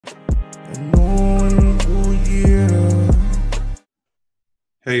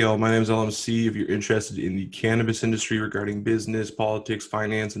Hey y'all, my name is LMC. If you're interested in the cannabis industry regarding business, politics,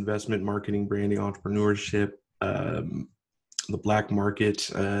 finance, investment, marketing, branding, entrepreneurship, the black market,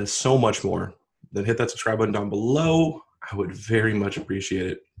 so much more, then hit that subscribe button down below. I would very much appreciate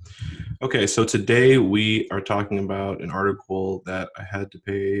it. Okay, so today we are talking about an article that I had to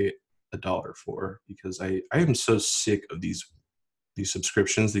pay $1 for because I am so sick of these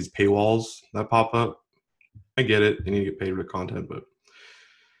subscriptions, these paywalls that pop up. I get it, you need to get paid for the content, but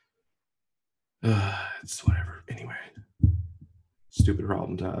it's whatever. Anyway, stupid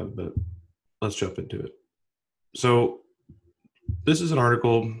problem to have, but let's jump into it. So, this is an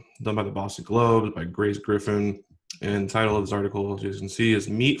article done by the Boston Globe by Grace Griffin, and the title of this article, as you can see, is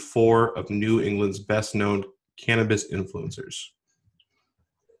Meet Four of New England's Best Known Cannabis Influencers.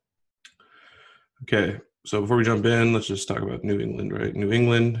 Okay, so before we jump in, let's just talk about New England, right? New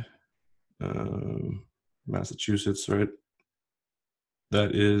England, Massachusetts, right?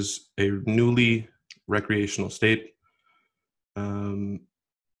 That is a newly recreational state. And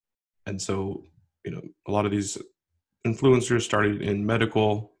so, a lot of these influencers started in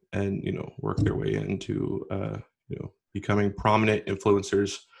medical and, worked their way into, becoming prominent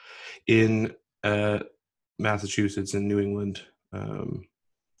influencers in Massachusetts and New England, going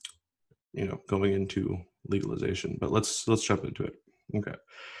into legalization. But let's jump into it. Okay.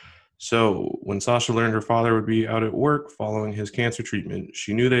 So when Sasha learned her father would be out at work following his cancer treatment,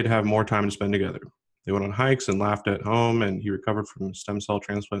 she knew they'd have more time to spend together. They went on hikes and laughed at home, and he recovered from stem cell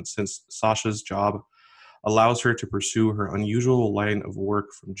transplant since Sasha's job allows her to pursue her unusual line of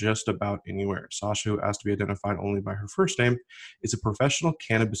work from just about anywhere. Sasha, who asked to be identified only by her first name, is a professional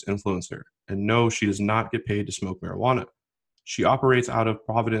cannabis influencer. And no, she does not get paid to smoke marijuana. She operates out of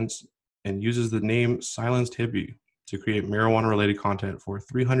Providence and uses the name Silenced Hippie to create marijuana-related content for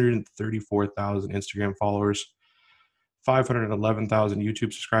 334,000 Instagram followers, 511,000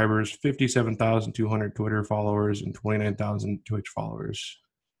 YouTube subscribers, 57,200 Twitter followers, and 29,000 Twitch followers.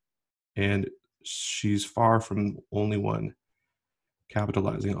 And she's far from the only one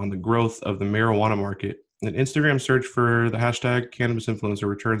capitalizing on the growth of the marijuana market. An Instagram search for the hashtag cannabis influencer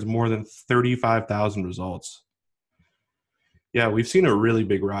returns more than 35,000 results. Yeah, we've seen a really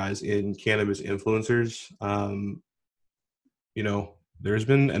big rise in cannabis influencers. There's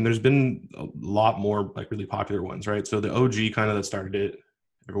been a lot more like really popular ones, right? So the OG kind of that started it,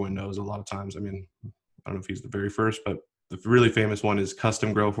 everyone knows a lot of times. I mean, I don't know if he's the very first, but the really famous one is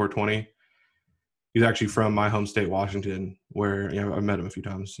Custom Grow 420. He's actually from my home state, Washington, where I've met him a few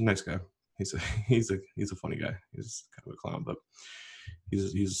times. Nice guy. He's a he's a funny guy. He's kind of a clown, but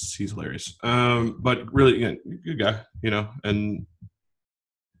he's hilarious. But really, good guy, and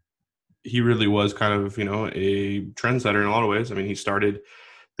he really was kind of a trendsetter in a lot of ways. I mean, he started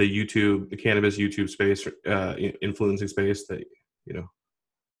the cannabis YouTube space, influencing space that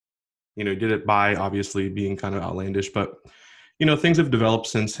did it by obviously being kind of outlandish, but things have developed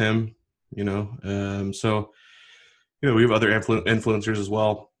since him. So we have other influencers as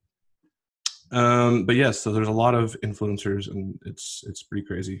well. But yes, so there's a lot of influencers, and it's pretty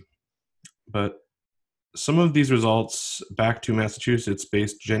crazy. But some of these results back to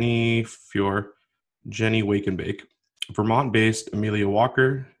Massachusetts-based Jenny Wake and Bake, Vermont-based Amelia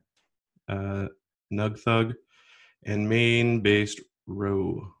Walker, Nug Thug, and Maine-based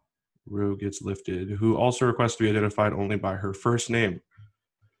Roe Gets Lifted, who also requests to be identified only by her first name.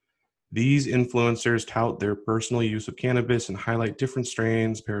 These influencers tout their personal use of cannabis and highlight different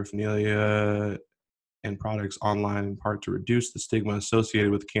strains, paraphernalia, and products online in part to reduce the stigma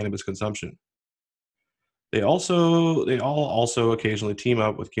associated with cannabis consumption. They all also occasionally team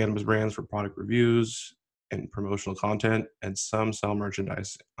up with cannabis brands for product reviews and promotional content, and some sell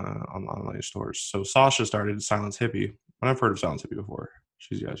merchandise on online stores. So Sasha started Silence Hippie, and I've heard of Silence Hippie before.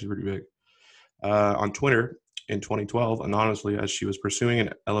 She's pretty big. On Twitter in 2012, anonymously as she was pursuing an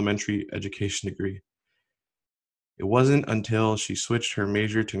elementary education degree. It wasn't until she switched her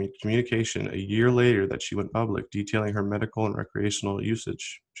major to communication a year later that she went public, detailing her medical and recreational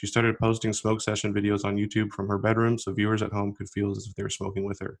usage. She started posting smoke session videos on YouTube from her bedroom so viewers at home could feel as if they were smoking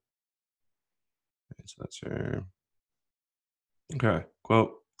with her. Okay, so that's her. Okay,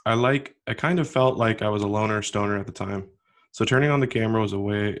 quote, I kind of felt like I was a loner stoner at the time. So turning on the camera was a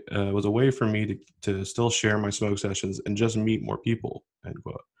way for me to still share my smoke sessions and just meet more people, end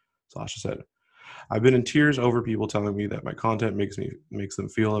quote. Sasha said. I've been in tears over people telling me that my content makes them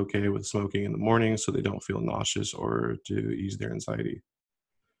feel okay with smoking in the morning so they don't feel nauseous or to ease their anxiety.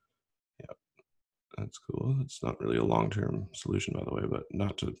 Yeah, that's cool. It's not really a long-term solution, by the way, but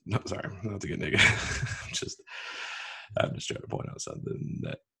not to get negative. Just I'm just trying to point out something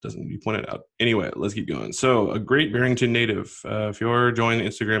that doesn't need to be pointed out. Anyway, let's keep going. So, a Great Barrington native, Fiora joined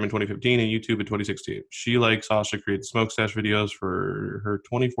Instagram in 2015 and YouTube in 2016. She, like Sasha, created smoke stash videos for her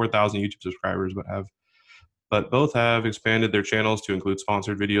 24,000 YouTube subscribers, but both have expanded their channels to include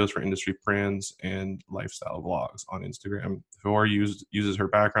sponsored videos for industry brands and lifestyle vlogs on Instagram. Fiora uses her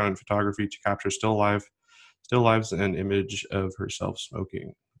background in photography to capture still lives and image of herself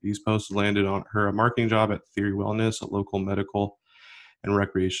smoking. These posts landed on her a marketing job at Theory Wellness, a local medical and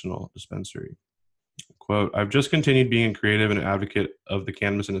recreational dispensary. Quote, I've just continued being creative and an advocate of the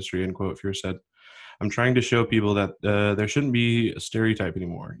cannabis industry, end quote. Fiora said, I'm trying to show people that there shouldn't be a stereotype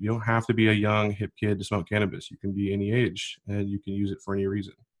anymore. You don't have to be a young, hip kid to smoke cannabis. You can be any age, and you can use it for any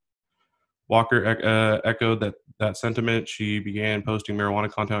reason. Walker echoed that sentiment. She began posting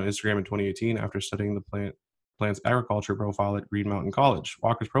marijuana content on Instagram in 2018 after studying the plant's agriculture profile at Green Mountain College.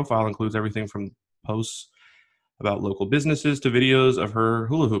 Walker's profile includes everything from posts about local businesses to videos of her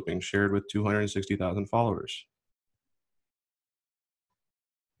hula hooping, shared with 260,000 followers.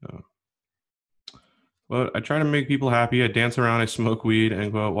 Oh. Well, I try to make people happy. I dance around. I smoke weed.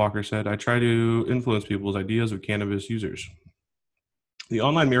 And quote, Walker said, I try to influence people's ideas of cannabis users. The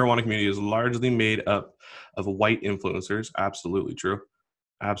online marijuana community is largely made up of white influencers. Absolutely true.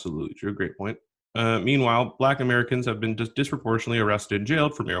 Absolutely true. Great point. Meanwhile, Black Americans have been disproportionately arrested and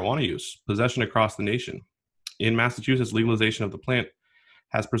jailed for marijuana use, possession across the nation. In Massachusetts, legalization of the plant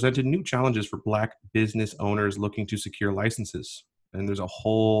has presented new challenges for Black business owners looking to secure licenses. And there's a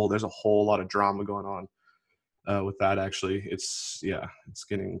whole lot of drama going on with that. Actually, it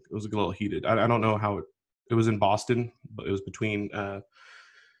was a little heated. I don't know how it was in Boston, but it was between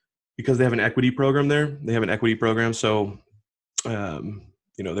because they have an equity program there. They have an equity program, so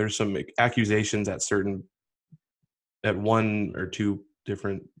there's some accusations at one or two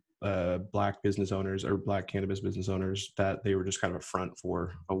different Black business owners or Black cannabis business owners that they were just kind of a front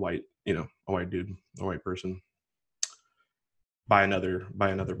for a white person by another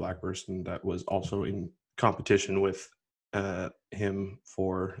Black person that was also in competition with him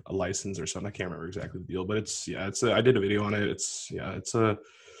for a license or something. I can't remember exactly the deal, but I did a video on it. It's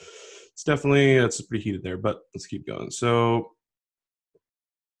pretty heated there, but let's keep going. So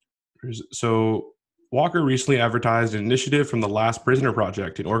Walker recently advertised an initiative from the Last Prisoner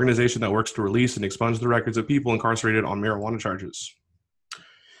Project, an organization that works to release and expunge the records of people incarcerated on marijuana charges.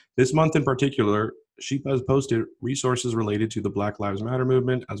 This month in particular, she has posted resources related to the Black Lives Matter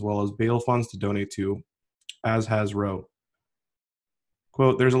movement, as well as bail funds to donate to, as has Roe.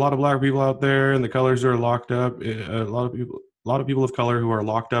 Quote, there's a lot of Black people out there and the colors are locked up. A lot of people of color who are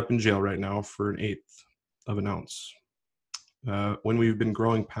locked up in jail right now for 1/8 of an ounce. When we've been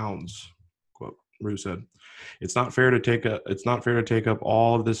growing pounds, quote, Rue said. It's not fair to take up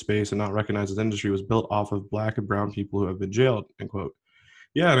all of this space and not recognize this industry was built off of Black and brown people who have been jailed, end quote.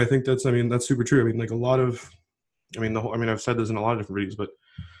 Yeah, and I think that's super true. I've said this in a lot of different videos, but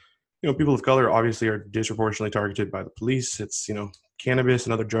people of color obviously are disproportionately targeted by the police. It's, cannabis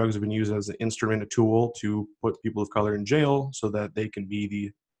and other drugs have been used as an instrument, a tool to put people of color in jail so that they can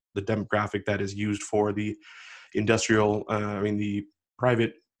be the demographic that is used for the the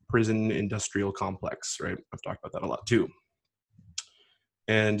private prison industrial complex, right? I've talked about that a lot too.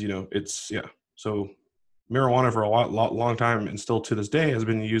 And, so marijuana for a long time and still to this day has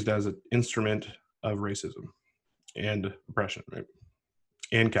been used as an instrument of racism and oppression, right?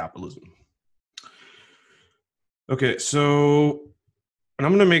 And capitalism. Okay, so, and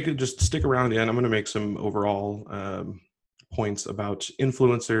I'm going to just stick around at the end. I'm going to make some overall points about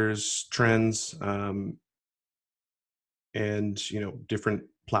influencers, trends, and, different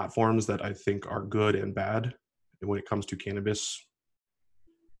platforms that I think are good and bad when it comes to cannabis.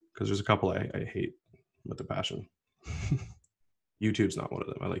 Because there's a couple I hate with a passion. YouTube's not one of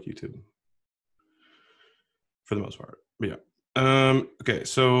them. I like YouTube for the most part. But yeah. Okay,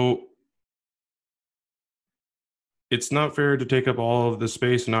 so it's not fair to take up all of the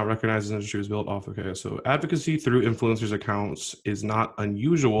space and not recognize the industry was built off. Okay, so advocacy through influencers' accounts is not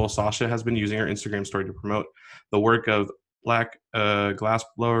unusual. Sasha has been using her Instagram story to promote the work of Black glass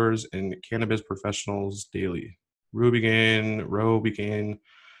blowers and cannabis professionals daily. Roe began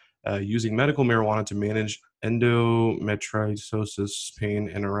using medical marijuana to manage endometriosis pain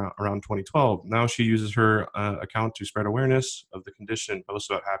in around 2012. Now she uses her account to spread awareness of the condition and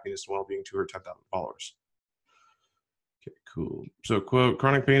posts about happiness and well-being to her 10,000 followers. Okay, cool. So, quote,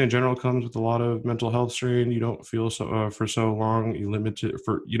 chronic pain in general comes with a lot of mental health strain. You don't feel for so long. You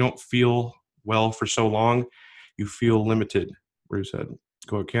don't feel well for so long. You feel limited, Rue said.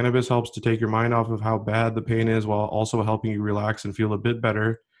 Quote, cannabis helps to take your mind off of how bad the pain is while also helping you relax and feel a bit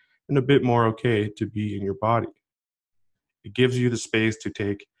better and a bit more okay to be in your body. It gives you the space to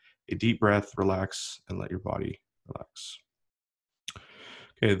take a deep breath, relax, and let your body relax.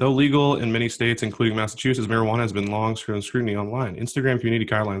 Okay, though legal in many states, including Massachusetts, marijuana has been long scrutiny online. Instagram community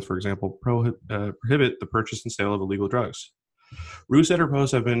guidelines, for example, prohibit the purchase and sale of illegal drugs. Rue-Setter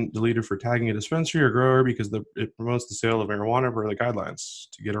posts have been deleted for tagging a dispensary or grower because it promotes the sale of marijuana per the guidelines.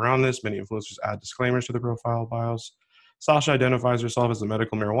 To get around this, many influencers add disclaimers to the profile bios. Sasha identifies herself as a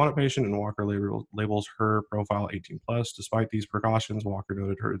medical marijuana patient, and Walker labels her profile 18 plus. Despite these precautions, Walker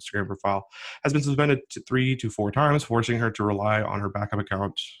noted her Instagram profile has been suspended 3 to 4 times, forcing her to rely on her backup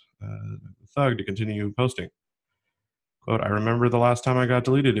account, Thug, to continue posting. Quote, I remember the last time I got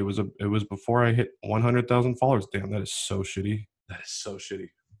deleted. It was before I hit 100,000 followers. Damn, that is so shitty. That is so shitty.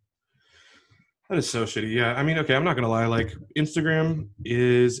 That is so shitty. Yeah, I mean, okay, I'm not gonna lie. Like, Instagram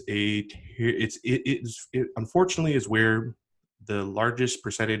is it unfortunately is where the largest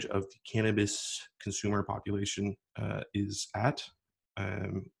percentage of the cannabis consumer population is at.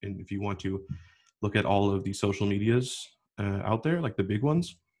 And if you want to look at all of the social medias out there, like the big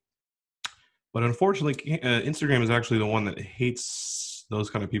ones, but unfortunately, Instagram is actually the one that hates those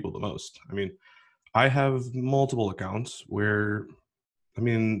kind of people the most. I mean, I have multiple accounts where, I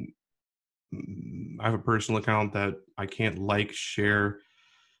mean, I have a personal account that I can't share,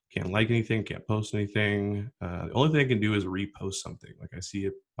 can't like anything, can't post anything. The only thing I can do is repost something. Like, I see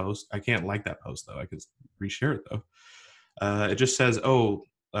a post, I can't like that post though. I can reshare it though. It just says, "Oh,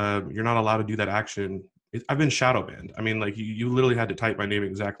 you're not allowed to do that action." I've been shadow banned. I mean, like, you literally had to type my name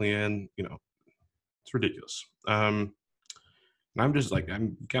exactly in. You know, it's ridiculous. And I'm just like,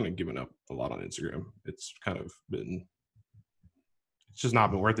 I'm kind of giving up a lot on Instagram. It's just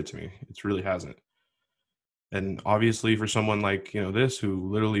not been worth it to me. It really hasn't. And obviously, for someone like, this, who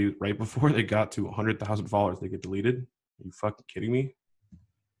literally right before they got to 100,000 followers, they get deleted. Are you fucking kidding me?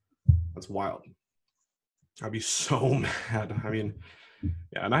 That's wild. I'd be so mad. I mean,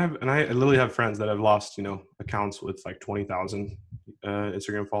 yeah, and I literally have friends that have lost, accounts with like 20,000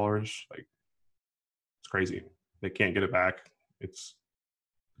 Instagram followers. Like, it's crazy. They can't get it back. It's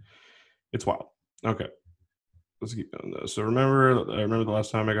wild. Okay. Let's keep going though. So I remember the last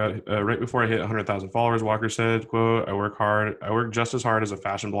time I got, right before I hit 100,000 followers, Walker said, quote, I work just as hard as a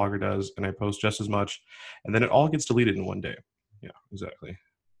fashion blogger does, and I post just as much, and then it all gets deleted in one day. Yeah, exactly.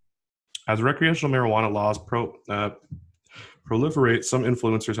 As recreational marijuana laws proliferate, some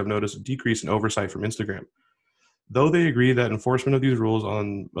influencers have noticed a decrease in oversight from Instagram, though they agree that enforcement of these rules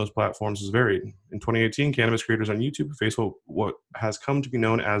on most platforms is varied. In 2018, cannabis creators on YouTube faced what has come to be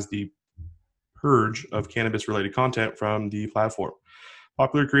known as the purge of cannabis-related content from the platform.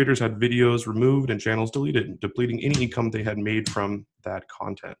 Popular creators had videos removed and channels deleted, depleting any income they had made from that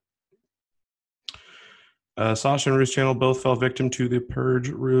content. Sasha and Rue's channel both fell victim to the purge.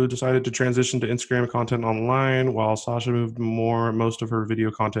 Rue decided to transition to Instagram content online, while Sasha moved most of her video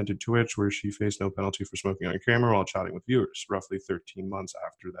content to Twitch, where she faced no penalty for smoking on camera while chatting with viewers, roughly 13 months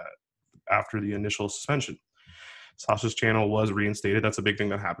after the initial suspension. Sasha's channel was reinstated. That's a big thing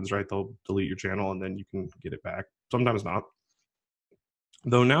that happens, right? They'll delete your channel and then you can get it back. Sometimes not.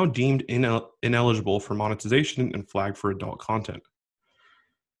 Though now deemed ineligible for monetization and flagged for adult content.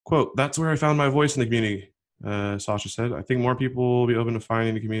 Quote, that's where I found my voice in the community, Sasha said. I think more people will be open to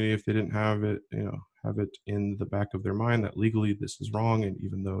finding the community if they didn't have it in the back of their mind that legally this is wrong, and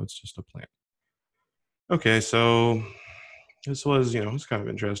even though it's just a plant. Okay, so this was, it's kind of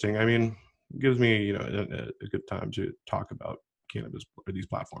interesting. I mean, it gives me, a good time to talk about cannabis or these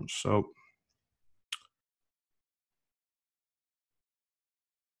platforms. So,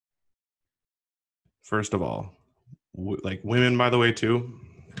 first of all, like women, by the way, too.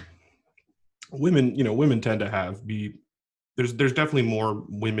 Women tend to there's definitely more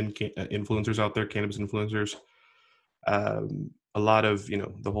women influencers out there, cannabis influencers. A lot of,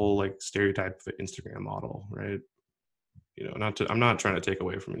 the whole like stereotype Instagram model, right? I'm not trying to take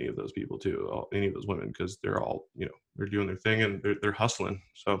away from any of those people too, any of those women, because they're all, they're doing their thing and they're hustling.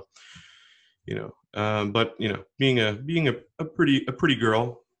 So, but being a pretty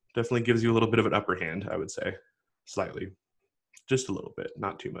girl definitely gives you a little bit of an upper hand, I would say, slightly, just a little bit,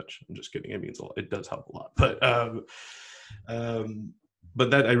 not too much. I'm just kidding. It does help a lot, but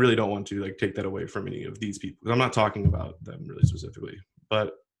that I really don't want to like take that away from any of these people. I'm not talking about them really specifically,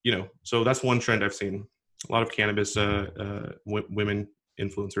 but so that's one trend I've seen. A lot of cannabis women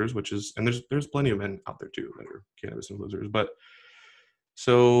influencers, and there's plenty of men out there too that are cannabis influencers. But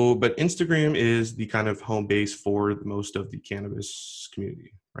Instagram is the kind of home base for most of the cannabis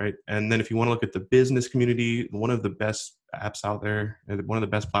community, right? And then if you want to look at the business community, one of the best apps out there, and one of the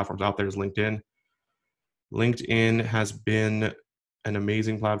best platforms out there is LinkedIn. LinkedIn has been an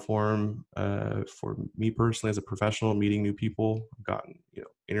amazing platform for me personally as a professional, meeting new people. I've gotten,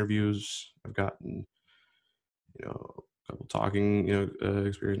 interviews. I've gotten, a couple talking,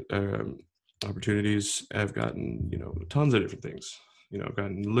 experience opportunities. I've gotten, tons of different things. I've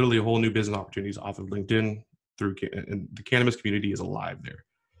gotten literally a whole new business opportunities off of LinkedIn through, and the cannabis community is alive there,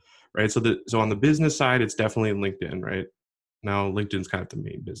 right? So on the business side, it's definitely LinkedIn, right? Now LinkedIn's kind of the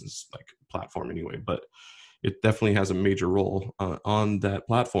main business like platform anyway, but it definitely has a major role on that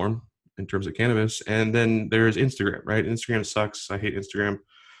platform in terms of cannabis. And then there's Instagram, right? Instagram sucks. I hate Instagram.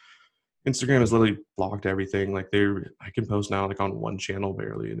 Instagram has literally blocked everything. Like I can post now like on one channel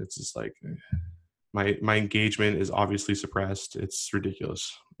barely, and it's just like my engagement is obviously suppressed. It's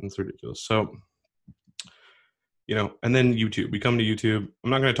ridiculous. It's ridiculous. So, and then YouTube. We come to YouTube. I'm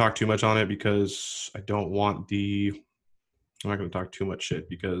not going to talk too much on it because I'm not going to talk too much shit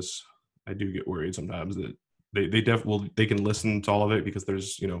because I do get worried sometimes that they can listen to all of it because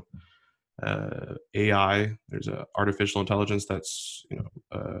there's AI, there's a artificial intelligence that's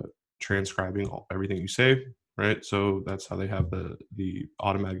transcribing everything you say, right? So that's how they have the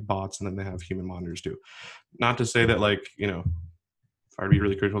automatic bots, and then they have human monitors too. Not to say that if I were to be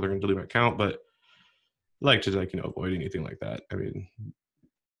really critical, they're going to delete my account, but I like to avoid anything like that. I mean,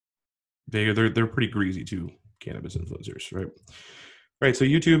 they're pretty greasy too, cannabis influencers, right? Right. So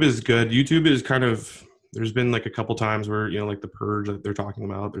YouTube is good. YouTube is kind of, there's been like a couple times where, like the purge that they're talking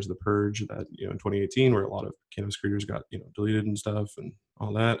about, there's the purge that, in 2018 where a lot of cannabis creators got, deleted and stuff and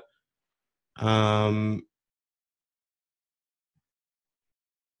all that. And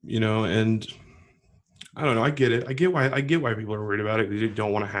I don't know. I get it. I get why people are worried about it. They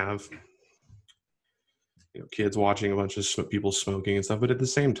don't want to have, kids watching a bunch of people smoking and stuff. But at the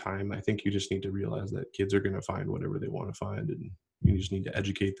same time, I think you just need to realize that kids are going to find whatever they want to find, and you just need to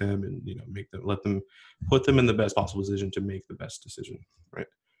educate them and put them in the best possible position to make the best decision, right?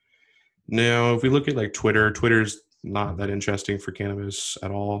 Now, if we look at like Twitter's not that interesting for cannabis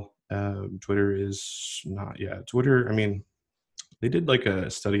at all. Twitter is not. Yeah, Twitter. I mean, they did like a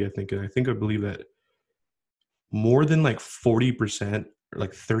study, I think, and I believe that more than like 40%, or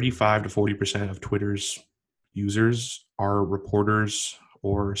like 35 to 40% of Twitter's users are reporters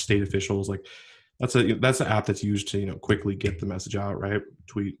or state officials. Like that's an app that's used to quickly get the message out, right?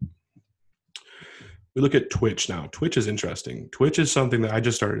 Tweet. We look at Twitch now. Twitch is interesting. Twitch is something that I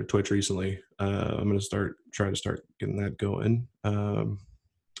just started Twitch recently. I'm going to try to start getting that going.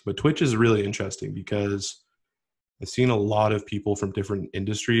 But Twitch is really interesting because I've seen a lot of people from different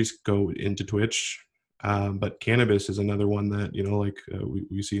industries go into Twitch. But cannabis is another one that,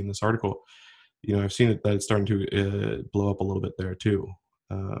 we see in this article. I've seen that it's starting to blow up a little bit there too.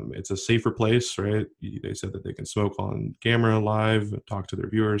 It's a safer place, right? They said that they can smoke on camera live, talk to their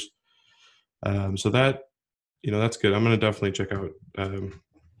viewers. So that, that's good. I'm going to definitely check out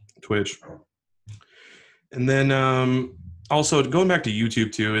Twitch. And then also going back to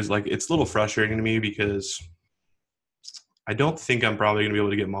YouTube too is like, it's a little frustrating to me because I don't think I'm probably going to be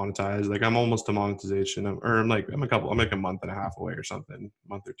able to get monetized. Like I'm almost to monetization. I'm like a month and a half away or something, a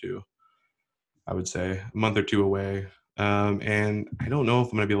month or two, I would say a month or two away. And I don't know if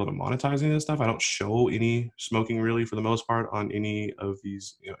I'm going to be able to monetize any of this stuff. I don't show any smoking really for the most part on any of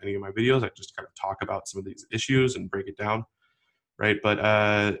these, any of my videos. I just kind of talk about some of these issues and break it down. Right.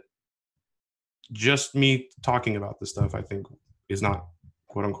 But just me talking about this stuff, I think is not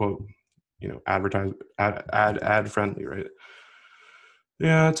quote unquote, ad friendly. Right.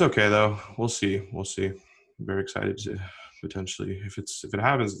 Yeah, it's okay though. We'll see. We'll see. I'm very excited to potentially, if it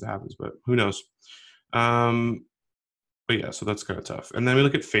happens, it happens, but who knows? But yeah, so that's kind of tough. And then we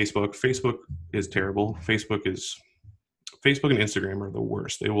look at Facebook. Facebook is terrible. Facebook and Instagram are the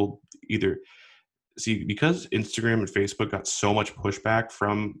worst. They will either see, because Instagram and Facebook got so much pushback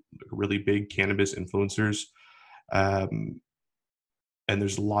from really big cannabis influencers, and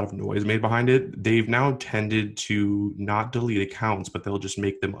there's a lot of noise made behind it. They've now tended to not delete accounts, but they'll just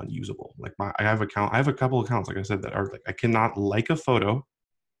make them unusable. Like I have a couple accounts, like I said, that are like, I cannot like a photo.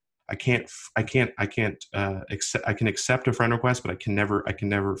 I can accept a friend request, but I can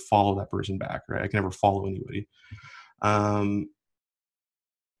never follow that person back, right? I can never follow anybody. I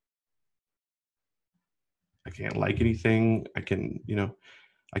can't like anything. I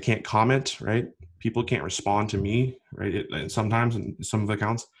can't comment, right? People can't respond to me, right? And sometimes in some of the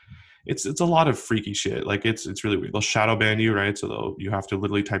accounts, it's a lot of freaky shit. Like it's really weird. They'll shadow ban you, right? So you have to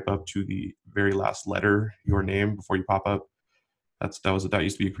literally type up to the very last letter your name before you pop up. That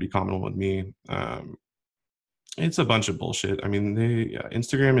used to be a pretty common one with me. It's a bunch of bullshit. I mean,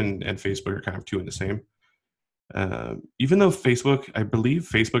 Instagram and Facebook are kind of two in the same. Even though Facebook, I believe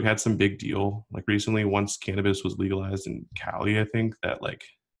Facebook had some big deal like recently once cannabis was legalized in Cali, I think that like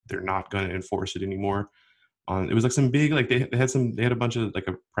they're not going to enforce it anymore. It was like some big like they had a bunch of like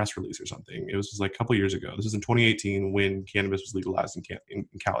a press release or something. It was just like a couple years ago. This is in 2018 when cannabis was legalized in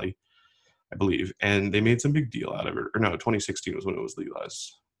Cali, I believe, and they made some big deal out of it. Or no, 2016 was when it was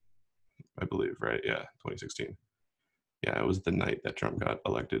legalized, I believe, right? Yeah, 2016. Yeah, it was the night that Trump got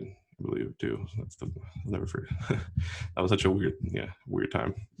elected, I believe, too. That's the I'll never forget. That was such a weird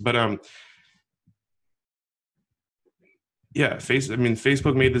time. But yeah,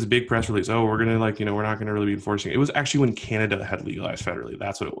 Facebook made this big press release. Oh, we're gonna we're not gonna really be enforcing it. It was actually when Canada had legalized federally.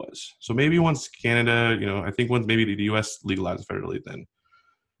 That's what it was. So maybe once Canada, I think once maybe the US legalized federally, then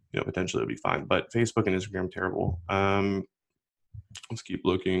potentially it'll be fine. But Facebook and Instagram terrible. Let's keep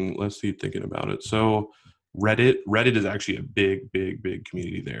looking. Let's keep thinking about it. So Reddit is actually a big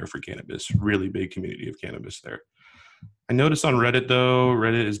community there for cannabis. Really big community of cannabis there. I noticed on Reddit though,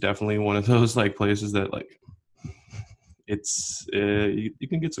 Reddit is definitely one of those like places that like it's you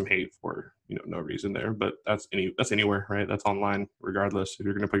can get some hate for no reason there, but that's anywhere, right? That's online. Regardless, if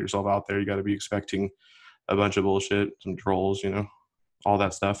you're going to put yourself out there, you got to be expecting a bunch of bullshit, some trolls, all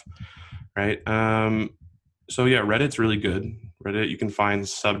that stuff, right? So yeah, Reddit's really good. Reddit, you can find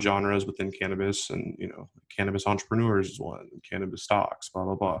subgenres within cannabis, and cannabis entrepreneurs is one, cannabis stocks, blah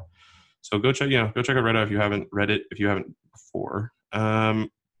blah blah. So go check out Reddit if you haven't before.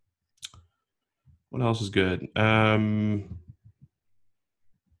 What else is good?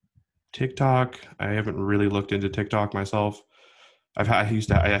 TikTok. I haven't really looked into TikTok myself. I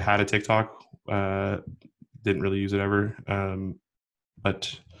had a TikTok. Didn't really use it ever.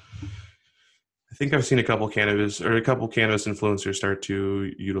 But I think I've seen a couple cannabis influencers start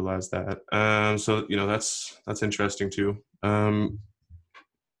to utilize that. So that's interesting too. And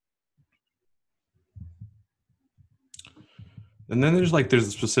then there's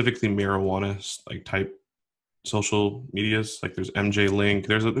specifically marijuana like type social medias. Like there's MJ Link.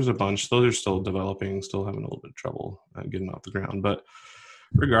 There's a bunch. Those are still developing, still having a little bit of trouble getting off the ground. But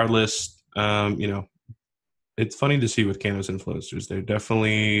regardless, it's funny to see with cannabis influencers.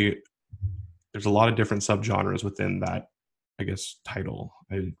 There's a lot of different subgenres within that, I guess, title.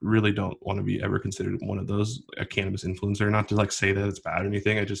 I really don't want to be ever considered one of those, a cannabis influencer. Not to like say that it's bad or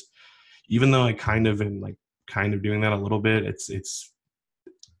anything. I just, even though I kind of doing that a little bit, it just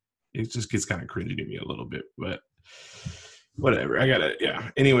gets kind of cringy to me a little bit, but whatever.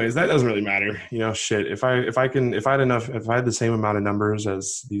 Anyways, that doesn't really matter. Shit. If I had the same amount of numbers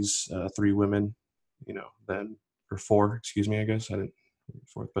as these 3 women, then, or 4, excuse me, I guess I didn't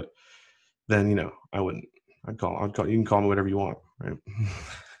 4th, but then, I wouldn't, you can call me whatever you want. Right.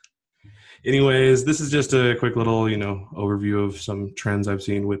 Anyways, this is just a quick little, overview of some trends I've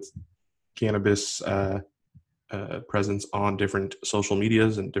seen with cannabis, presence on different social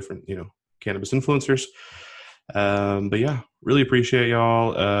medias and different cannabis influencers. But yeah, really appreciate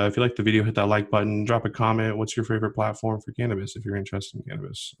y'all. If you like the video, hit that like button, drop a comment. What's your favorite platform for cannabis if you're interested in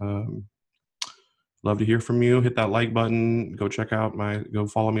cannabis? Love to hear from you. Hit that like button. Go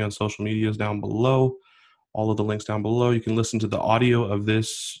follow me on social medias down below. All of the links down below. You can listen to the audio of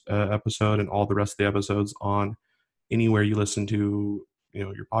this episode and all the rest of the episodes on anywhere you listen to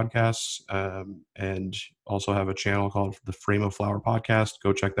your podcasts, and also have a channel called the Frame of Flower Podcast.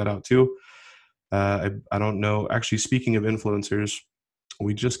 Go check that out too. I don't know. Actually, speaking of influencers,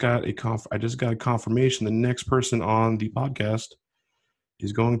 I just got a confirmation. The next person on the podcast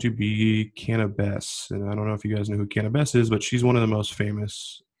is going to be Cannabis, and I don't know if you guys know who Cannabis is, but she's one of the most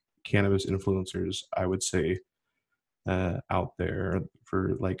famous cannabis influencers, I would say, out there.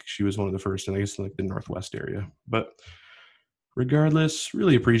 She was one of the first, and I guess like the Northwest area, but. Regardless,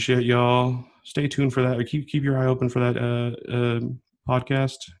 really appreciate y'all. Stay tuned for that. Keep your eye open for that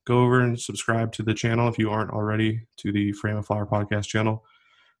podcast. Go over and subscribe to the channel if you aren't already, to the Frame of Flower podcast channel.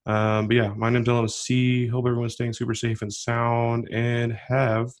 But yeah, my name's Dylan C. Hope everyone's staying super safe and sound, and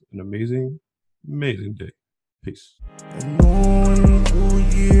have an amazing day. Peace.